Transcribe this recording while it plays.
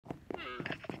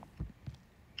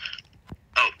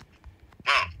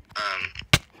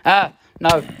Ah!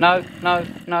 No, no, no,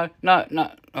 no, no,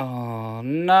 no. Oh,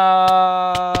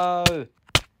 no!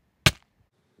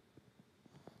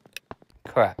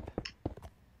 Crap.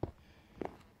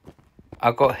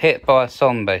 I got hit by a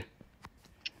zombie.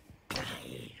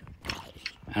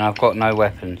 And I've got no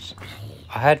weapons.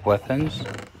 I had weapons.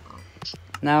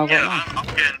 Now I've got none. I'm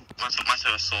getting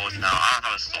myself a sword now. I don't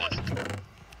have a sword.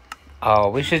 Oh,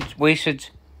 we should...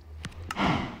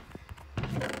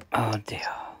 Oh, dear.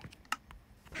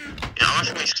 Yeah, I'm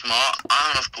actually smart. I don't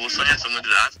have enough coolstone yet, so I'm gonna do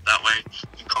that. That way,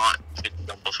 you can't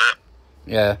jump off it.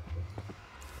 Yeah.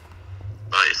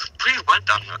 But it's pretty light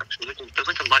down here, actually. There's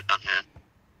like a light down here.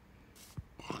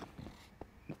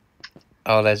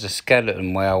 Oh, there's a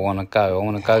skeleton where I want to go. I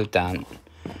want to go down.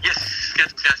 Yes,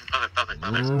 skeleton. Perfect.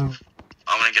 I'm gonna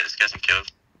get the skeleton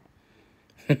killed.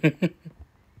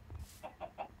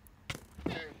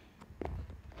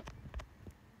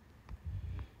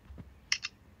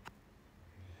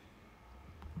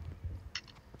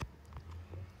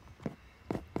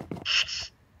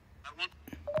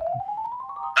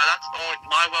 That's all.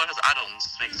 My world has add-ons,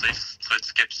 so it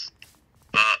skips.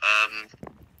 But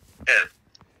yeah.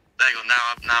 There you go.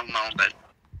 Now I'm on bed.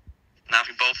 Now if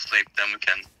we both sleep, then we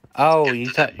can. Oh,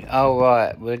 oh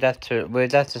right. We'd have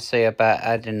to see about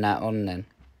adding that on then.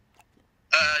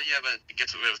 Yeah, but it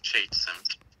gets rid of cheats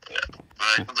and yeah.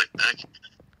 But like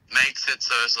makes it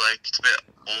so it's like it's a bit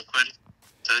awkward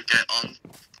to get on.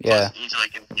 Yeah. You need to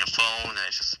like get on your phone and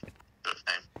it's just a bit of a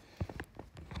pain.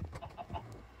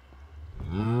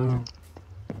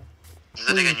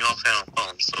 Then again, you are playing on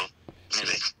phone, so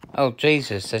maybe. Oh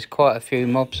Jesus, there's quite a few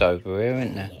mobs over here,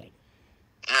 isn't there?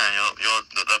 Yeah,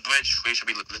 the bridge. We should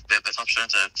be the top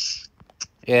center.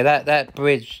 Yeah, that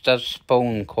bridge does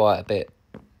spawn quite a bit.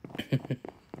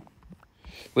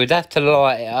 We'd have to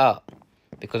light it up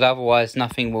because otherwise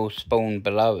nothing will spawn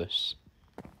below us.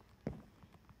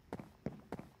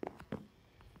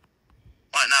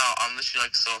 Right now, I'm literally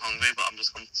like so hungry, but I'm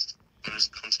just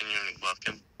continuing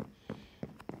working.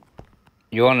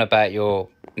 You're on about your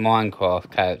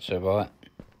Minecraft character, right?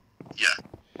 Yeah.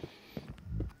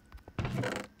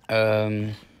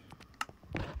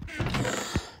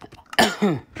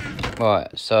 Right,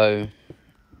 so...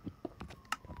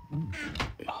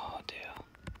 Oh dear.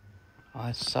 I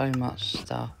had so much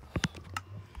stuff.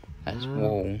 That's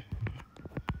wall.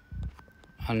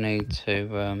 I need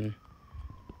to,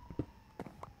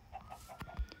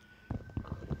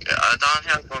 Yeah, down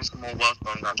here I've got some more work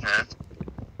going down here.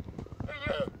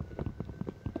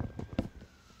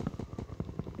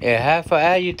 Yeah, how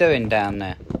are you doing down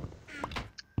there?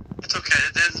 It's okay,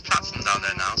 there's a platform down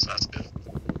there now, so that's good.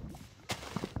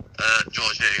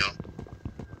 George, here you go.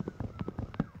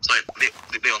 Sorry, Leon,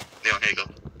 here you go.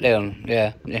 Leon,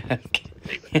 yeah.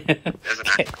 There's a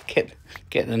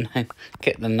name.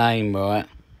 Get the name right.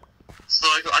 So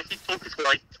I keep talking to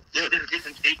like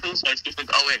different people, so I just keep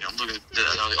thinking, oh wait, I'm talking to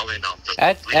oh wait, no.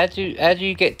 How do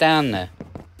you get down there?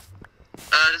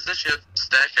 There's actually a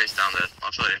staircase down there,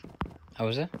 I'll show you. Oh,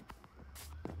 is there?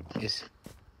 Yes.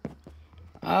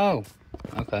 Oh,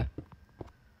 okay. A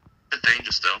bit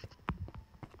dangerous still.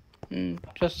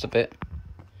 Just a bit.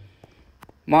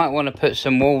 Might want to put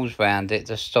some walls round it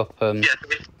to stop Yeah,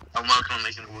 I'm working on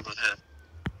making the walls here.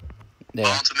 Yeah. I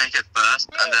want to make it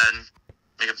first and then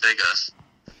make it bigger.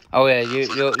 Oh yeah,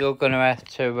 you're gonna have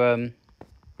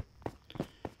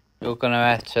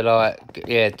to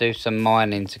like do some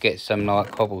mining to get some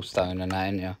like cobblestone and that,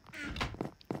 ain't you?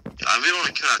 I really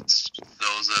want to cut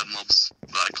those mobs,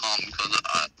 but I can't because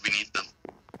we need them.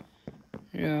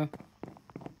 Yeah.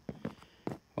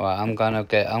 Right, I'm gonna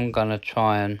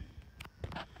try and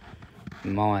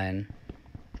mine.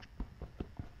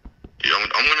 Yeah,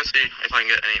 I'm gonna see if I can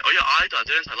get any. Oh yeah, I died,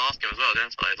 didn't I? Last game as well,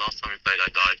 didn't I? Last time we played, I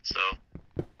died. So.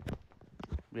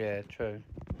 Yeah, true.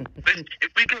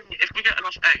 if we get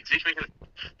enough eggs, we can.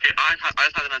 Okay, I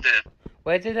just had an idea.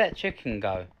 Where did that chicken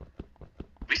go?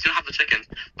 We still have the chicken,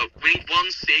 but we need one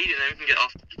seed and then we can get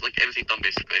off like everything done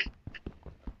basically.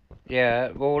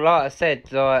 Yeah, well, like I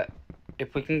said, like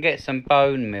if we can get some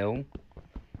bone meal,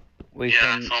 we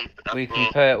can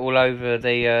put it all over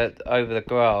the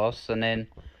grass and then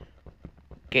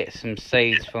get some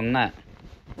seeds from that.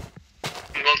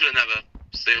 I'm going to the nether,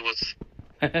 see what's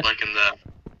like in there.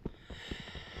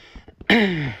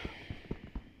 I'm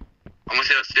gonna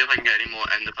see if I can get any more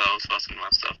ender pearls for us and all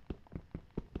that stuff.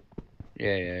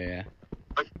 Yeah.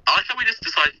 I like how we just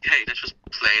decided, hey, let's just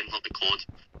play and not record.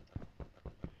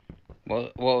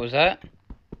 What was that?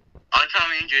 I like how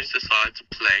me and you just decided to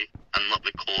play and not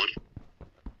record.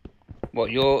 What,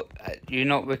 you're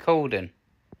not recording?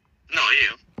 No, are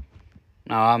you?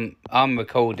 No, I'm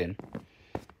recording.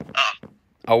 Ah.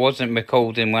 I wasn't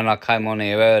recording when I came on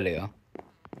here earlier.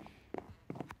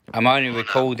 I'm only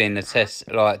recording the test,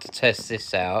 like to test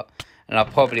this out, and I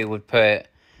probably would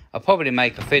I'll probably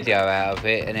make a video out of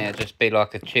it, and it'll just be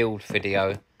like a chilled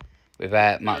video,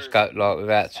 without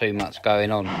without too much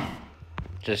going on.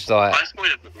 Just like,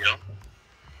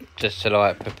 just to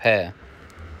like prepare.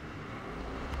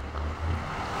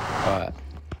 Right.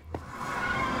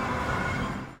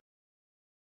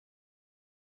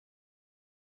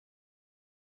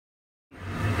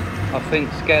 I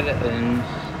think skeletons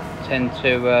tend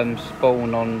to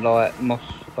spawn on like moss,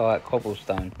 like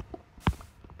cobblestone.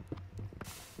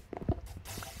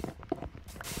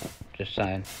 Just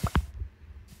saying.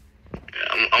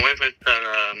 Yeah, I'm waiting for it to turn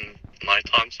night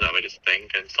time so that way this thing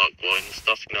can start glowing and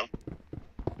stuff, you know.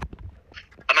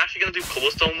 I'm actually gonna do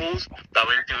cobblestone walls. That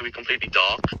way it's gonna be completely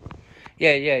dark.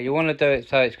 Yeah, you want to do it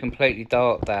so it's completely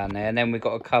dark down there, and then we've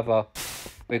got to cover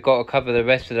the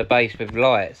rest of the base with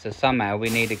light. So somehow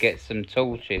we need to get some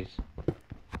torches.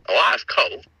 Oh, I have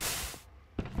coal.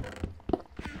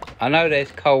 I know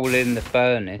there's coal in the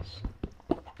furnace.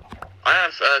 I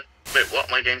have, wait,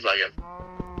 what? My game's lagging.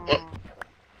 What?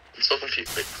 I'm so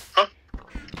confused. Wait, huh?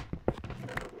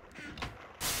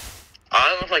 I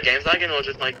don't know if my game's lagging or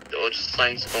just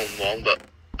something's going wrong, but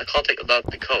I can't take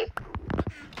the coal.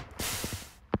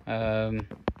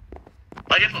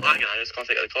 I guess not lagging, I just can't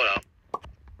take the coal out.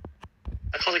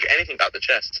 I can't take anything out the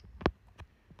chest.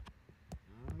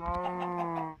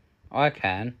 I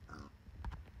can.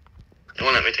 It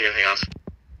won't let me take anything else.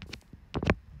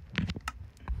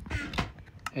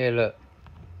 Here, look.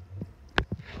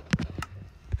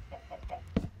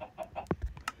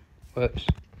 Whoops.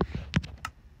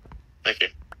 Thank you.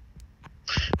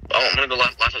 I'm gonna go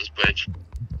left at this bridge.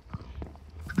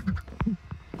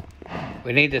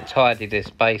 We need to tidy this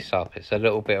base up. It's a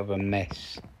little bit of a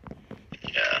mess.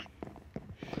 Yeah.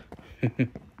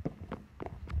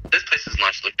 This place is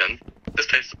nice looking. This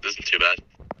place isn't too bad.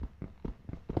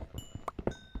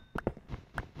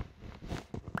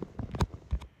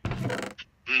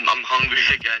 I'm hungry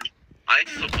again. I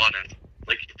still won it.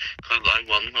 Like, cause I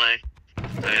won when I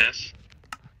say this.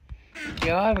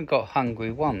 Yeah, I haven't got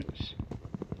hungry once.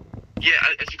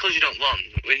 Yeah, it's because you don't run.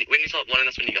 When you start running,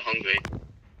 that's when you get hungry.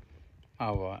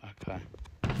 Oh, right, okay.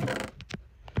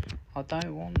 I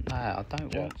don't want that. I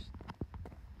don't want...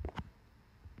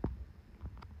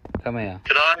 Come here.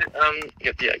 Could I,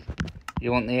 get the egg?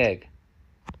 You want the egg?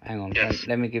 Hang on. Yes.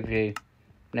 Let me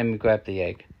grab the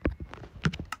egg.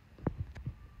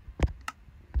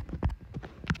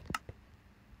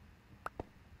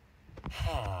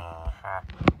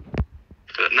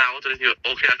 Now, what do we do?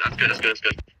 Okay, that's good.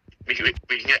 We can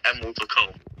get emeralds or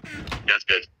coal. Yeah, that's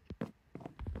good.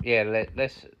 Yeah,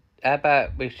 let's... How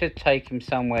about... We should take him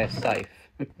somewhere safe.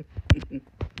 We're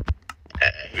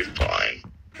fine.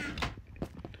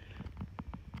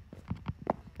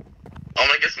 I'm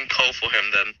gonna get some coal for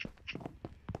him then.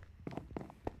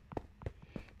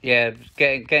 Yeah,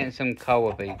 getting some coal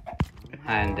would be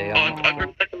handy. I got a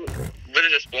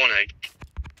villager spawn egg.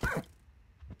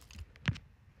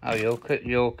 Oh,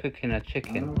 you're cooking a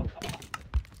chicken.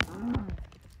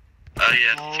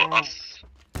 Yeah, for us.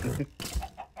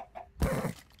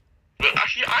 But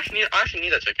actually, I actually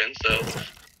need a chicken, so.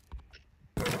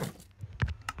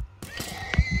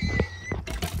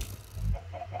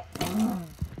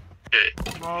 Okay.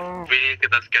 We need to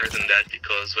get that skeleton dead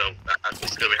because, well, at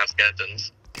this school we have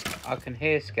skeletons. I can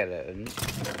hear skeletons.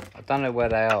 I don't know where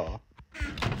they are.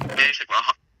 Yeah, check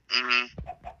my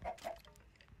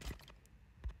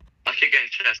I keep getting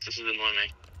chests, this is annoying me.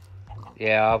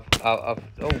 Yeah, I've... Oh,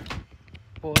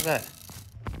 what was that?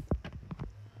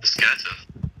 The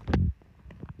skeleton.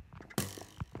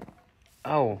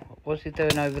 Oh, what's he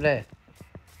doing over there?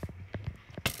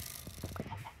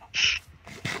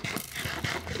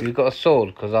 Have you got a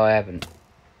sword? Because I haven't.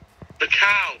 The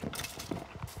cow!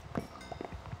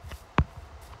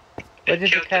 Where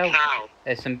did the cow...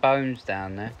 There's some bones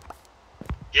down there.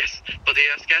 Yes, but the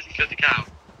skeleton killed the cow.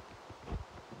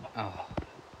 Oh,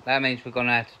 that means we're going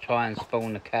to have to try and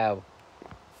spawn the cow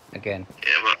again.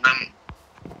 Yeah, but,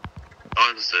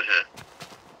 oh, it's here.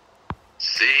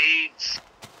 Seeds!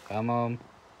 Come on.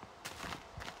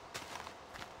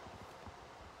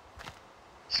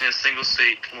 See a single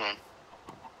seed, come on.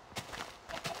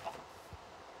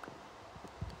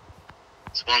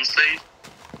 It's one seed.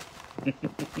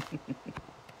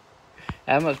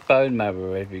 How much bone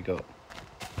marrow have you got?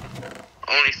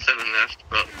 Only 7 left,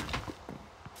 but...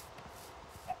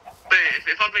 Wait,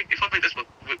 if I make this one,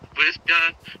 would I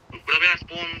be able to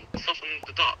spawn stuff from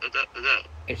the dirt?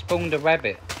 It spawned a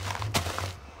rabbit.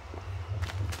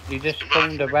 You just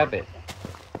spawned a rabbit.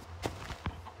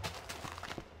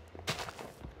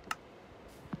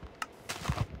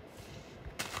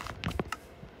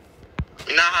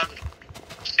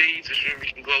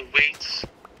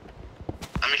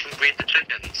 breed the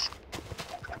chickens.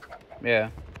 Yeah.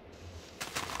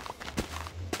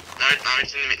 Now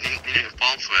it's needing a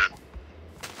farm for it.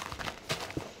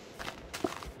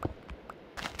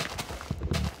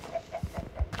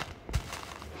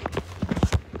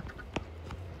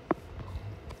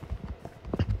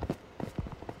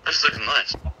 This looking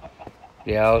nice.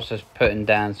 Yeah, I was just putting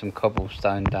down some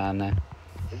cobblestone down there.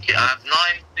 Yeah, I have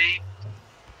 90.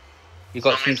 You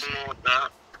got some more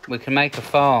dirt. We can make a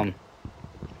farm.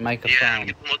 Make a farm. Yeah,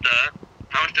 get some more dirt.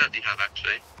 How much dirt do you have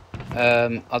actually?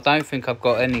 I don't think I've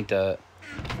got any dirt.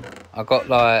 I got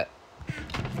like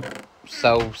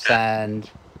soul sand,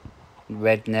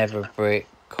 red nether brick,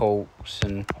 quartz,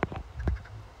 and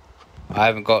I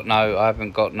haven't got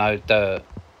no dirt.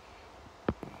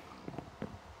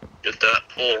 Your dirt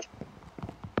poor.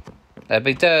 There'll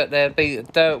be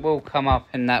dirt will come up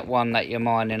in that one that you're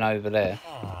mining over there.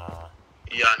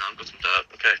 Yeah, I know, I've got some dirt.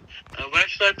 Okay. Where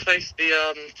should I place the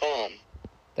farm?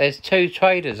 There's 2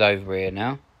 traders over here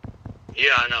now.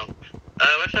 Yeah, I know.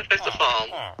 Where should I place the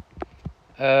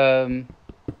farm?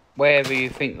 Wherever you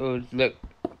think would look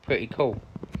pretty cool.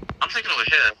 I'm thinking over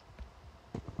here.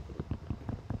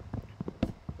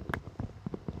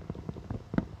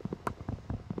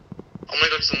 I'm gonna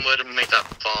go somewhere to make that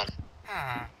farm.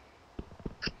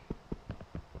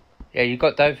 Yeah,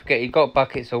 don't forget, you got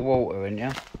buckets of water, ain't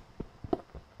you?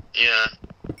 Yeah.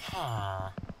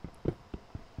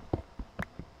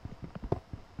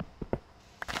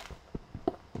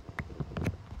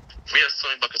 We have so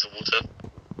many buckets of water.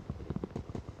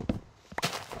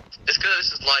 It's good that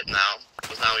this is light now,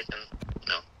 because now we can, you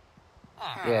know.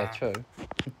 Yeah, true.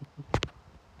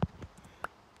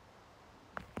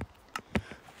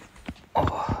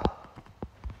 Oh.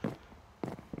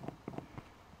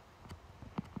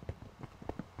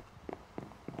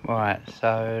 Right,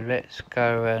 so let's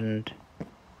go and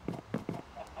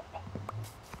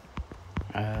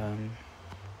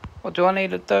what do I need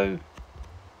to do?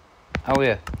 Oh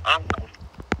yeah.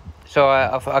 So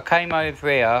I came over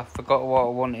here, forgot what I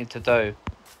wanted to do.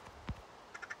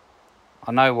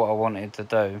 I know what I wanted to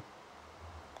do.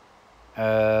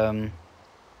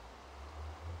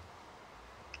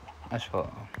 That's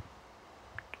what.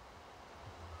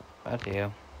 Bloody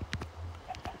hell.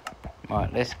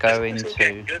 Right, let's go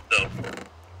into. Good though.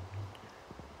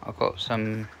 I've got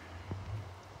some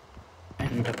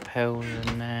ender pearls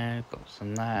in there. Got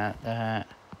some that.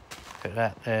 Put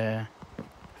that there.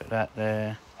 Put that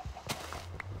there.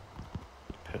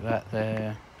 Put that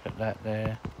there. Put that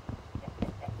there.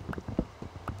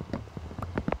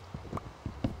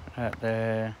 Put that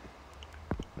there.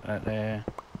 Put that there.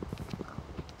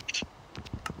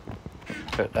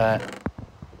 Put that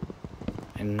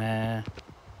in there.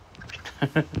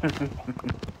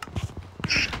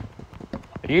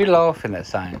 Are you laughing at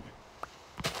something?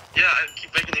 Yeah, I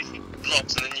keep making these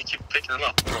blocks and then you keep picking them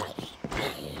up.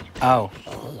 Oh.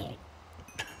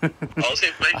 I was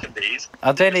making these.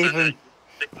 I didn't even.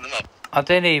 Picking them up. I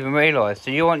didn't even realise.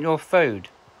 Do you want your food?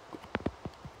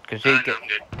 Because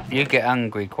you get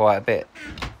hungry quite a bit.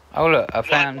 Oh look, I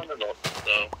found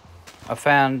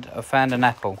an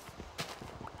apple.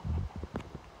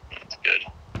 That's good.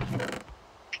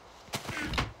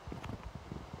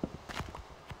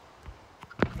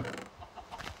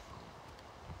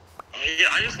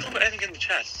 Yeah, I just can't put anything in the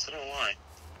chest. I don't know why.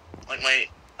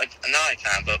 Like now I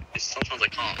can, but sometimes I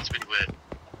can't. It's really weird.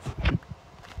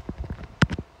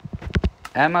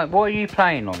 What are you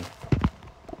playing on?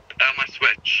 My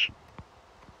Switch.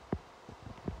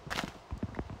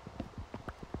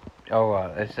 Oh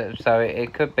right, so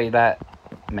it could be that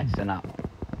messing up.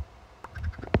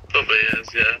 Probably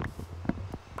is, yeah.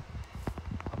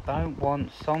 I don't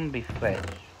want zombie flesh.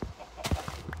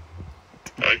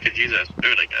 Oh, I could use it as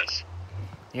food, I guess.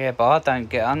 Yeah, but I don't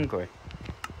get hungry.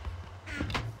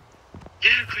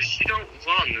 Yeah, because you don't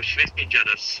run, which makes me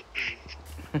jealous.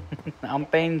 I'm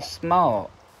being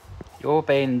smart. You're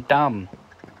being dumb.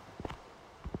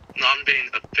 No, I'm being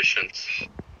efficient.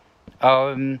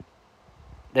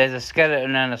 There's a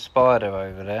skeleton and a spider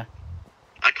over there.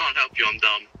 I can't help you, I'm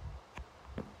dumb.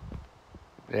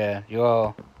 Yeah, you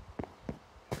are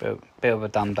a bit of a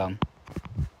dum-dum.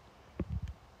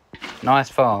 Nice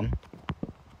farm.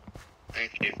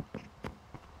 Thank you.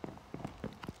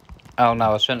 Oh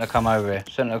no, I shouldn't have come over here.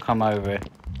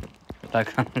 Don't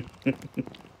come.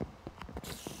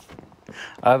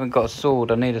 I haven't got a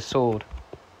sword. I need a sword.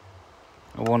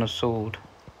 I want a sword.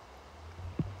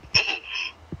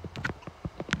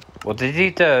 What did he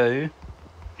do?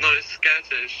 No, this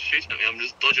skeleton is shooting at me. I'm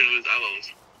just dodging with his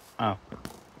arrows. Oh.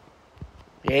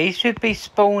 Yeah, he should be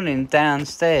spawning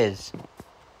downstairs.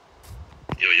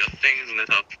 Yo, your thing's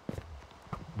lit up.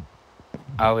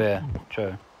 Oh yeah,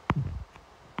 true.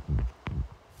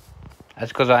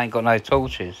 That's because I ain't got no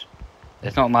torches.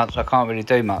 There's not much, I can't really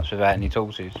do much without any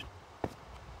torches.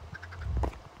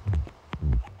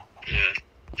 Yeah.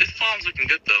 This farm's looking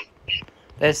good though.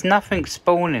 There's nothing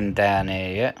spawning down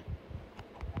here yet.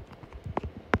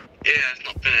 Yeah, it's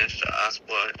not finished, that's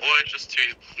why. Or it's just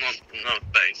too, not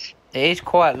base. It is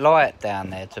quite light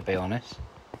down there, to be honest.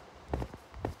 Oh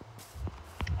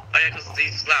yeah, because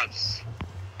these slabs,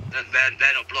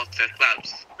 they're not blocks, they're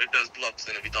slabs. If there's blocks,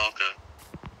 then it'll be darker.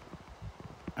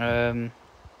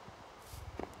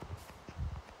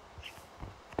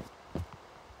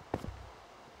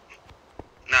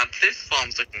 Now, this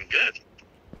farm's looking good.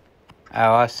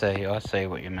 Oh, I see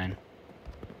what you mean.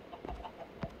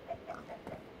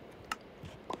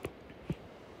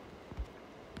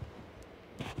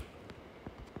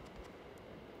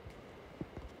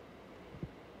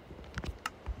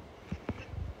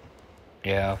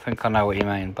 Yeah, I think I know what you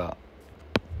mean, but...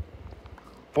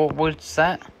 What wood's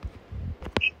that?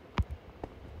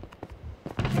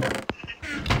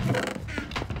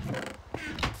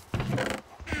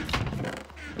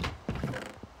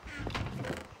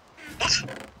 What?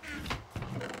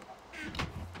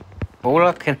 All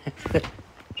I can...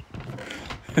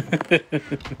 No,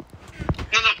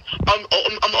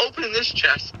 I'm opening this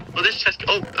chest. Oh, this chest,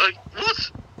 what?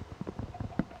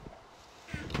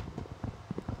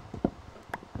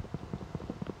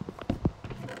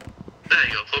 There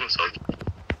you go, problem solved.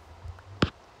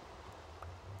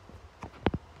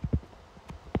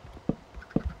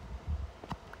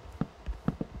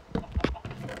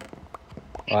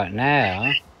 Right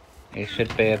now, it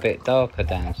should be a bit darker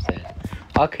downstairs.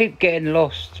 I keep getting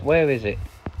lost. Where is it?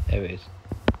 There it is.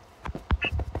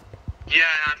 Yeah,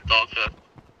 that's darker.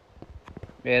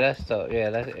 Yeah, that's dark. Yeah,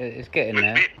 it's getting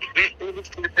there. We're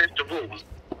just going to finish the walls.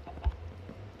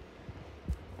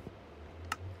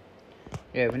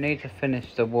 Yeah, we need to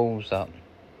finish the walls up.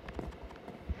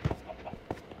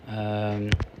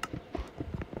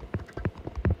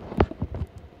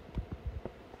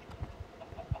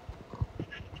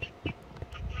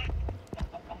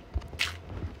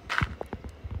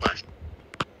 Nice.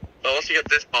 But once you get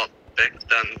this part fixed,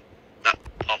 then that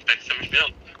part fixed, then we should be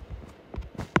done.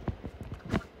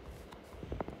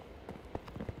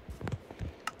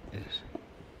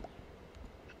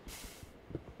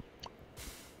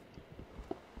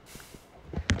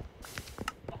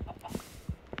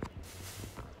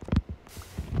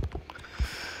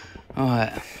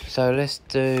 Alright, so let's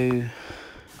do...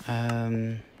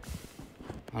 I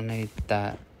need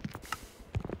that.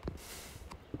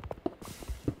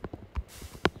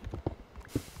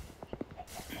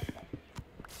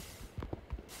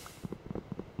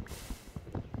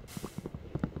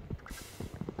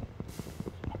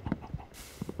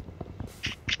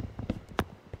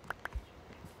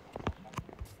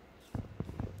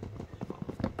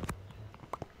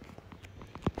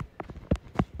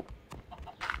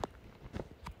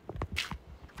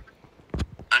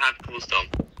 I have cobblestone.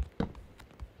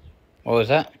 What was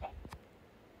that?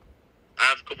 I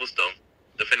have cobblestone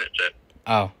to finish it.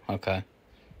 Oh, okay.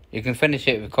 You can finish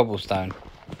it with cobblestone.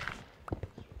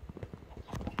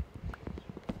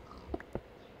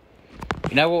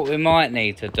 You know what we might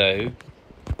need to do?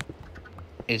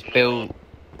 Is build...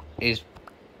 We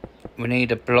need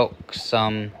to block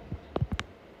some...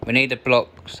 We need to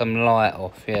block some light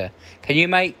off, yeah. Can you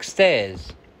make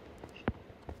stairs?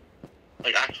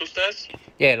 Like actual stairs?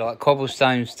 Yeah, like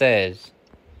cobblestone stairs.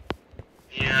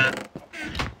 Yeah.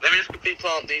 Let me just quickly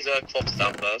plant these crops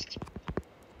down first.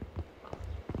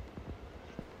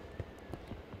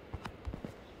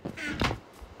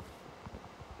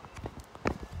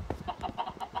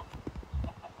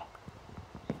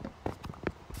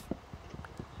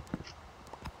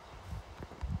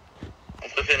 I'm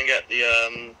quickly gonna get the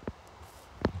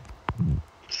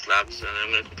slabs, and then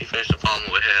I'm gonna quickly finish the farm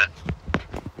over here.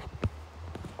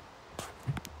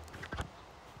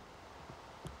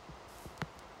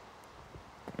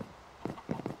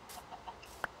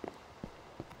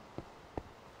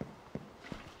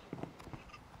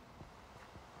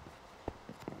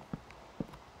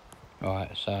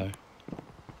 Right, so...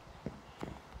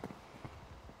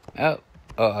 Oh,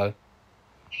 uh-oh.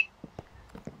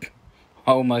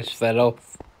 I almost fell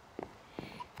off.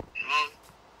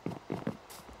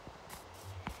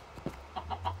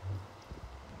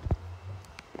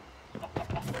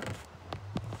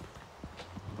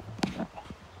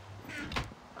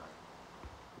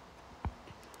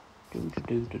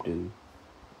 Do.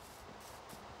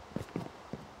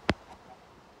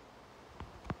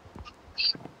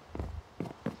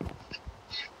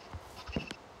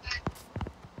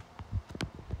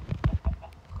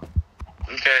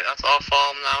 That's our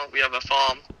farm now. We have a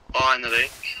farm, finally.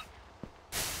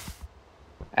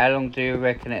 How long do you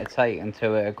reckon it'll take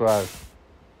until it'll grow?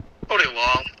 Probably a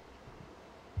while.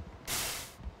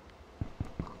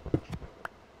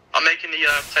 I'm making the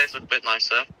place look a bit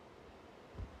nicer.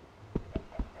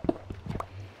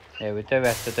 Yeah, we do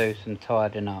have to do some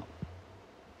tidying up.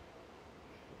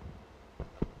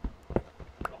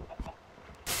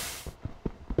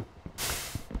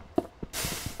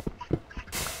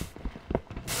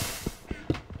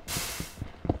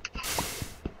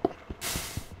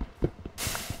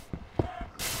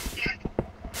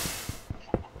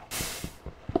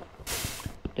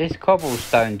 This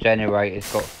cobblestone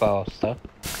generator's got faster.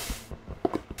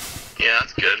 Yeah,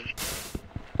 that's good.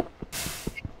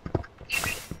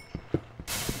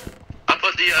 I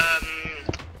put the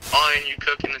iron you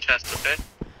cook in the chest, okay?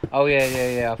 Oh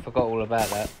yeah, I forgot all about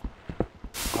that.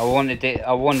 I wanted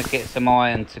to get some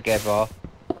iron together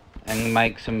and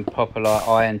make some proper like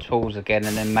iron tools again,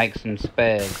 and then make some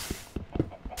spares.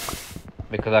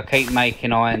 Because I keep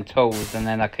making iron tools and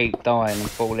then I keep dying and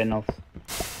falling off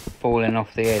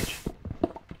the edge.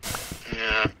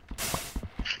 Yeah.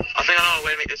 I think I know a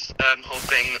way to make this whole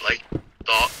thing like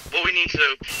dark. What we need to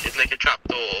do is make a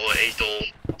trapdoor or a door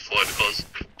for it, because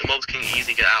the mobs can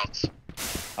easily get out.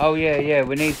 Oh yeah,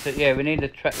 we need to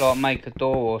like make a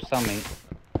door or something.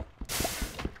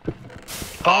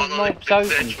 Can't mobs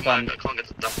open some? I can't get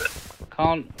to stuff it.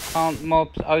 Can't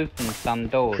mobs open some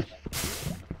doors?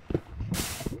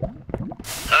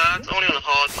 It's only on a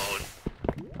hard mode.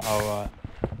 Oh right.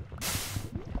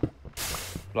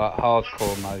 Like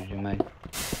hardcore mode, you mean?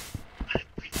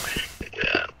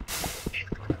 Yeah.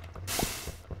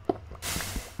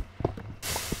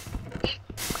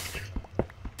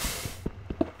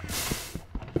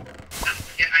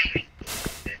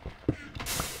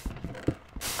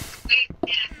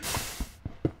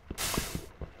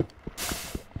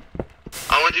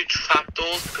 I want to do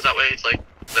trapdoors because that way it's like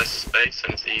less space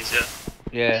and it's easier.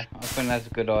 Yeah, I think that's a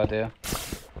good idea.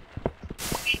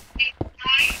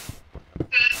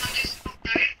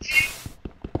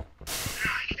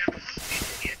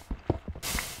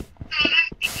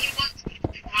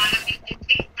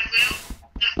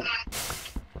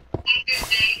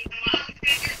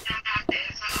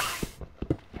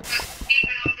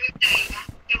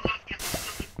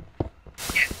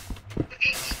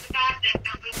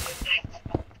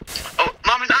 Oh,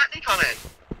 Mum, is Anthony coming?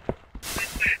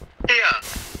 Here.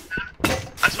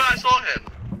 I swear I saw him.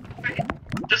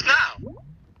 Just now.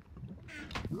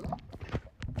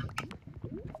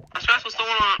 I swear I saw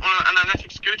someone on an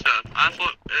electric scooter. I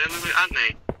thought it was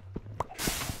Anthony.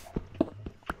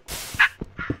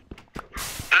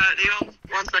 Leo,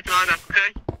 1 second, I'm back,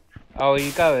 okay? Oh, are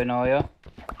you going, are you? No,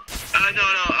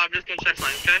 I'm just gonna check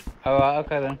something, okay? Alright,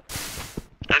 okay then.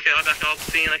 Okay, I'm back. I'll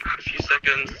see you in like a few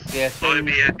seconds. Yeah, Oh, it'll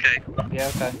be okay.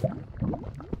 Yeah, okay.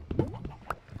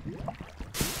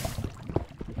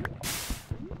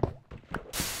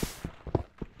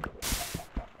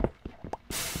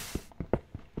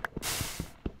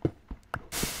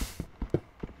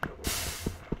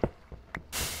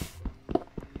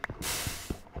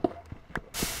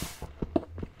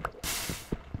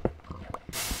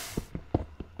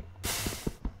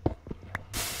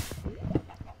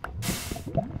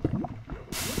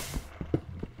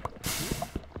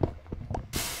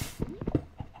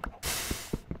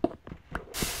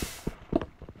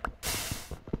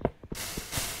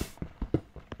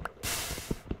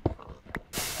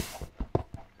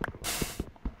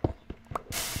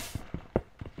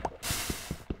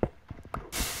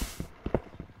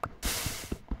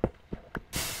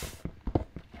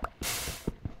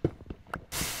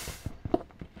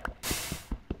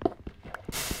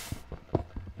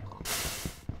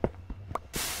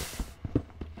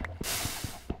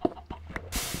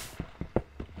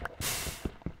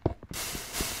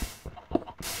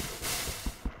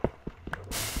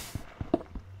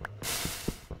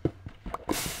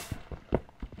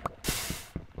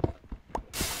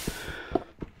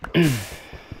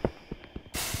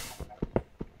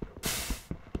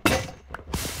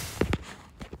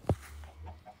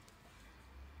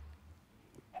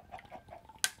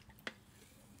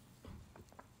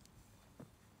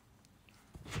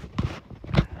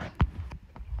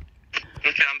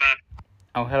 Okay, I'm back.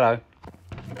 Oh, hello.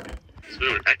 There's a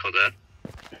bit of an echo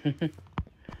there.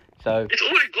 So, It's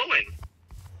already glowing.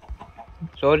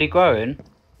 it's already growing?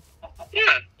 Yeah.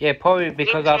 Yeah, probably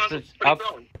because Look,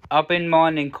 I've been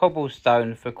mining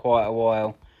cobblestone for quite a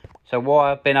while. So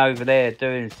while I've been over there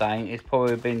doing something, it's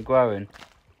probably been growing.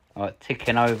 Like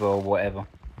ticking over or whatever.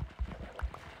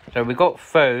 So we got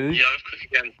food. Yeah, let's cook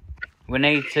again. We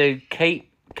need to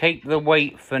keep the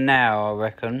wheat for now, I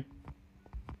reckon.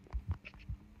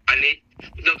 I need...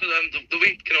 No, because the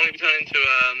wheat can only be turned into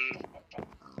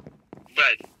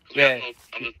bread. Yeah,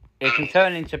 it can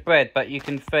turn into bread, but you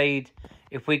can feed...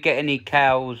 If we get any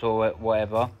cows or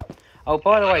whatever... Oh,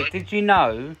 by the way, did you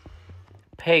know...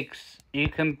 Pigs, you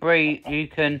can breed... You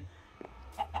can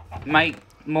make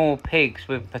more pigs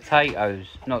with potatoes,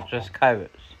 not just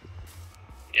carrots.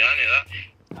 Yeah, I knew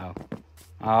that.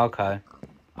 Oh, okay.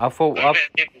 I thought...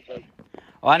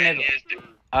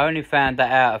 I only found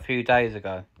that out a few days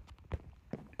ago.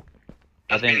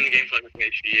 I've been in the game for like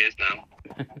a few years now.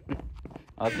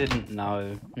 I didn't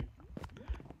know.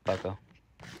 Bugger.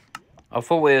 I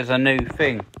thought it was a new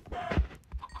thing.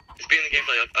 It's been in the game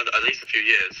for like at least a few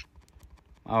years.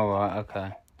 Oh, right,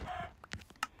 okay.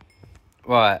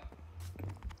 Right.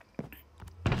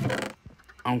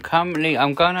 I'm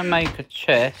gonna make a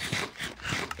chest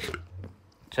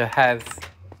to have,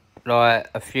 like,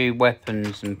 a few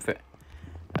weapons and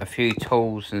a few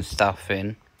tools and stuff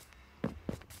in.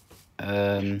 I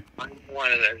know why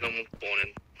there's no more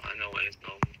spawning. I know why there's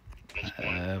no more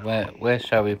spawning. Where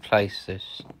shall we place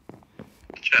this?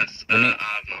 Chest.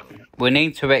 We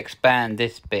need to expand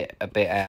this bit a bit out.